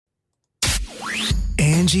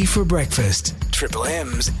Benji for breakfast. Triple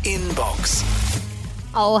M's inbox.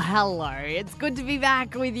 Oh, hello. It's good to be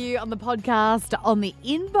back with you on the podcast on the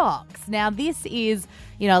inbox. Now, this is,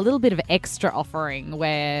 a little bit of extra offering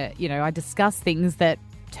where, I discuss things that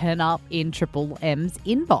turn up in Triple M's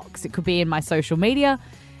inbox. It could be in my social media.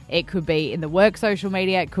 It could be in the work social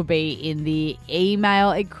media. It could be in the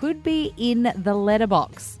email. It could be in the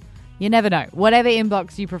letterbox. You never know. Whatever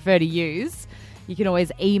inbox you prefer to use, you can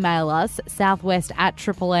always email us,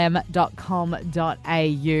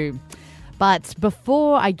 southwest@triplem.com.au. But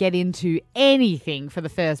before I get into anything for the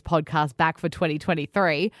first podcast back for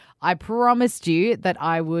 2023, I promised you that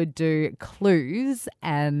I would do clues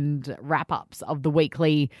and wrap-ups of the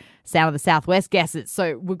weekly Sound of the Southwest guesses.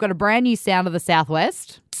 So we've got a brand new Sound of the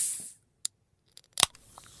Southwest.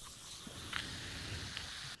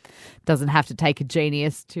 Doesn't have to take a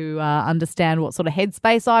genius to understand what sort of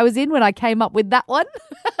headspace I was in when I came up with that one.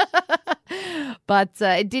 But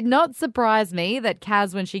it did not surprise me that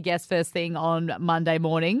Kaz, when she guessed first thing on Monday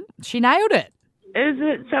morning, she nailed it. Is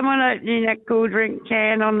it someone opening a cool drink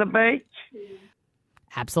can on the beach?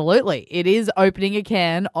 Absolutely. It is opening a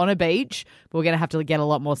can on a beach. But we're going to have to get a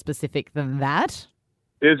lot more specific than that.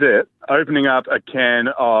 Is it opening up a can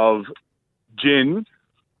of gin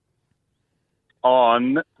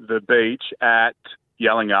on the beach at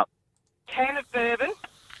Yelling Up? Can of bourbon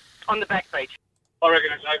on the back beach. I reckon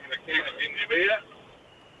it's opening a can of ginger beer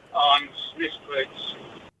on Smith's Beach.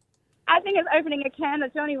 I think it's opening a can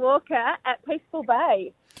of Johnny Walker at Peaceful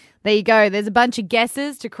Bay. There you go. There's a bunch of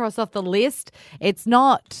guesses to cross off the list. It's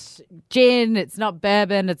not gin. It's not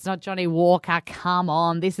bourbon. It's not Johnny Walker. Come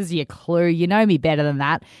on. This is your clue. You know me better than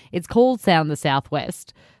that. It's called Sound the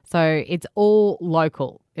Southwest. So it's all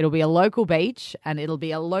local. It'll be a local beach and it'll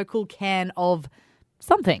be a local can of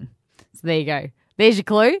something. So there you go. There's your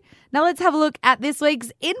clue. Now let's have a look at this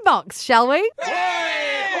week's inbox, shall we?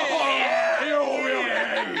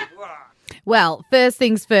 Well, first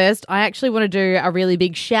things first, I actually want to do a really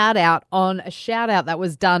big shout out on a shout out that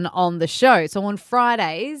was done on the show. So on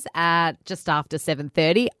Fridays at just after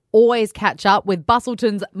 7:30, always catch up with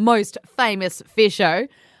Bustleton's most famous fish show.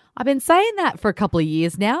 I've been saying that for a couple of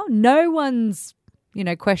years now. No one's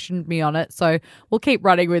questioned me on it. So we'll keep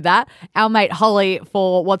running with that. Our mate Holly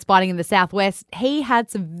for What's Biting in the Southwest, he had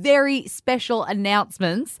some very special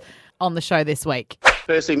announcements on the show this week.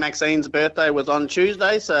 Firstly, Maxine's birthday was on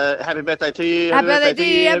Tuesday, so happy birthday to you. Happy birthday to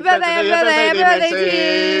you. Happy birthday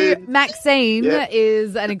to you. Maxine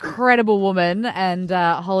is an incredible woman, and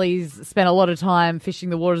Holly's spent a lot of time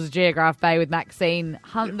fishing the waters of Geograph Bay with Maxine,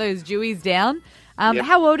 hunting those dewies down.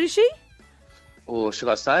 How old is she? Or should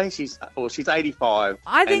I say she's 85?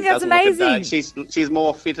 I think that's amazing. She's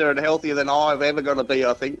more fitter and healthier than I've ever going to be,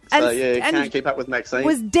 I think. So can't keep up with Maxine.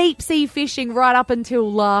 Was deep sea fishing right up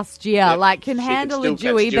until last year. Yep. Can handle a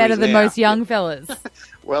dewie better than most young fellas.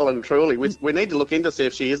 Well and truly, we need to look into see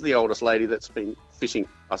if she is the oldest lady that's been fishing.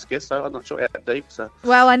 I guess so. I'm not sure how deep. So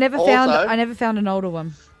well, I never found an older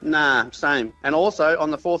one. Nah, same. And also, on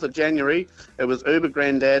the 4th of January, it was Uber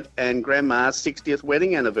Granddad and Grandma's 60th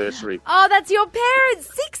wedding anniversary. Oh, that's your parents.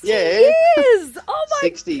 60 years. Oh, my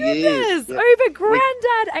 60 goodness. Years. Yep. Uber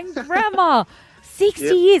Granddad and Grandma.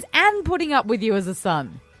 60 years and putting up with you as a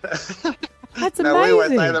son. That's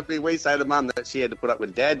amazing. We say to Mum that she had to put up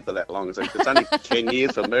with Dad for that long. So it's only 10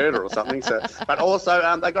 years for murder or something. So, but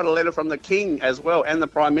also, they got a letter from the King as well and the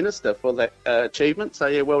Prime Minister for that achievement. So,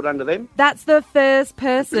 yeah, well done to them. That's the first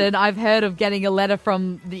person I've heard of getting a letter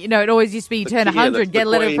from, it always used to be you turn 100, get a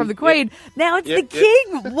letter from the Queen. Yep. Now it's the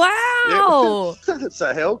King. Wow. Yep.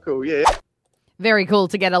 So, hell cool, yeah. Very cool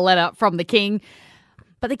to get a letter from the King.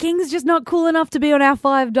 But the King's just not cool enough to be on our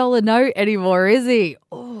 $5 note anymore, is he?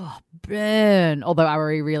 Oh, burn. Although, are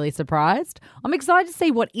we really surprised? I'm excited to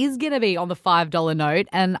see what is going to be on the $5 note.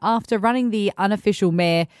 And after running the unofficial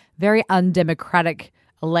mayor, very undemocratic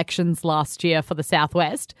elections last year for the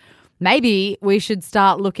Southwest, maybe we should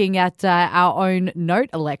start looking at our own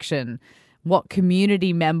note election. What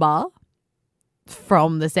community member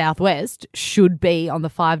from the Southwest should be on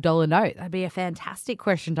the $5 note? That'd be a fantastic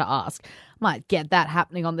question to ask. Might get that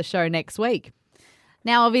happening on the show next week.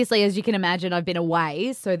 Now, obviously, as you can imagine, I've been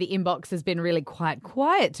away, so the inbox has been really quite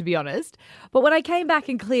quiet, to be honest. But when I came back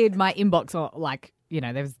and cleared my inbox,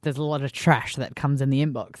 there's a lot of trash that comes in the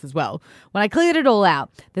inbox as well. When I cleared it all out,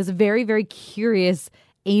 there's a very, very curious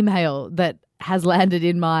email that has landed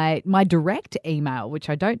in my direct email, which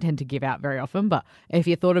I don't tend to give out very often, but if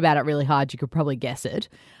you thought about it really hard, you could probably guess it.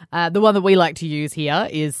 The one that we like to use here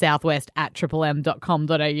is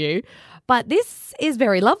southwest@triplem.com.au. But this is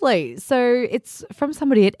very lovely. So it's from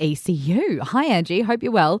somebody at ECU. Hi, Angie. Hope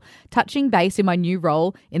you're well. Touching base in my new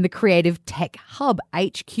role in the Creative Tech Hub,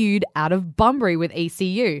 HQ'd out of Bunbury with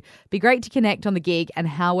ECU. Be great to connect on the gig and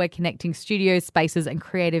how we're connecting studios, spaces and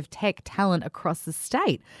creative tech talent across the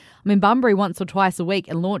state. I'm in Bunbury once or twice a week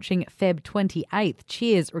and launching Feb 28th.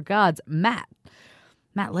 Cheers. Regards, Matt.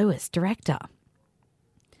 Matt Lewis, director.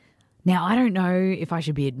 Now, I don't know if I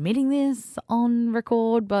should be admitting this on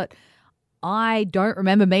record, but I don't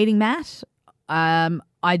remember meeting Matt.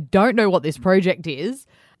 I don't know what this project is.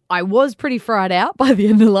 I was pretty fried out by the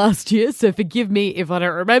end of last year, so forgive me if I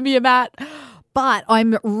don't remember you, Matt. But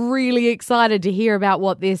I'm really excited to hear about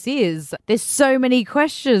what this is. There's so many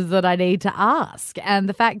questions that I need to ask. And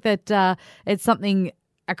the fact that it's something,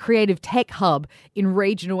 a creative tech hub in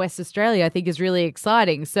regional West Australia, I think is really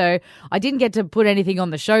exciting. So I didn't get to put anything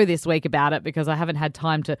on the show this week about it because I haven't had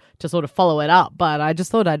time to sort of follow it up. But I just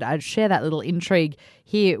thought I'd share that little intrigue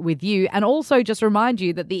here with you. And also just remind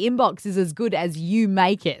you that the inbox is as good as you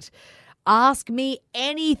make it. Ask me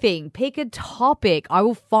anything. Pick a topic. I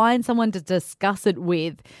will find someone to discuss it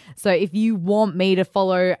with. So if you want me to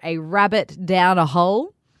follow a rabbit down a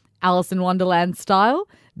hole, Alice in Wonderland style,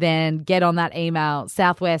 then get on that email,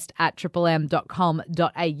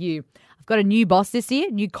 southwest@triplem.com.au. I've got a new boss this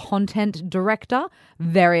year, new content director.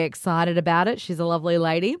 Very excited about it. She's a lovely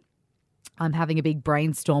lady. I'm having a big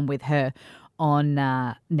brainstorm with her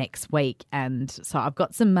on next week. And so I've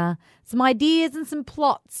got some ideas and some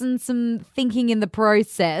plots and some thinking in the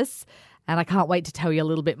process. And I can't wait to tell you a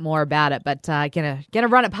little bit more about it. But gonna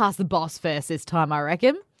run it past the boss first this time, I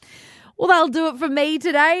reckon. Well, that'll do it for me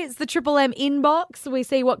today. It's the Triple M inbox. We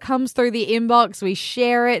see what comes through the inbox. We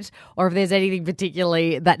share it, or if there's anything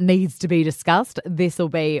particularly that needs to be discussed, this will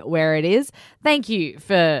be where it is. Thank you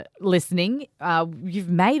for listening. You've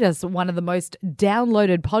made us one of the most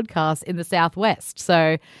downloaded podcasts in the Southwest.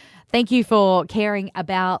 So thank you for caring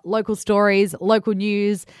about local stories, local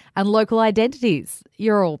news, and local identities.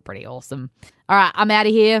 You're all pretty awesome. All right, I'm out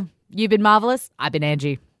of here. You've been marvellous. I've been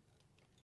Angie.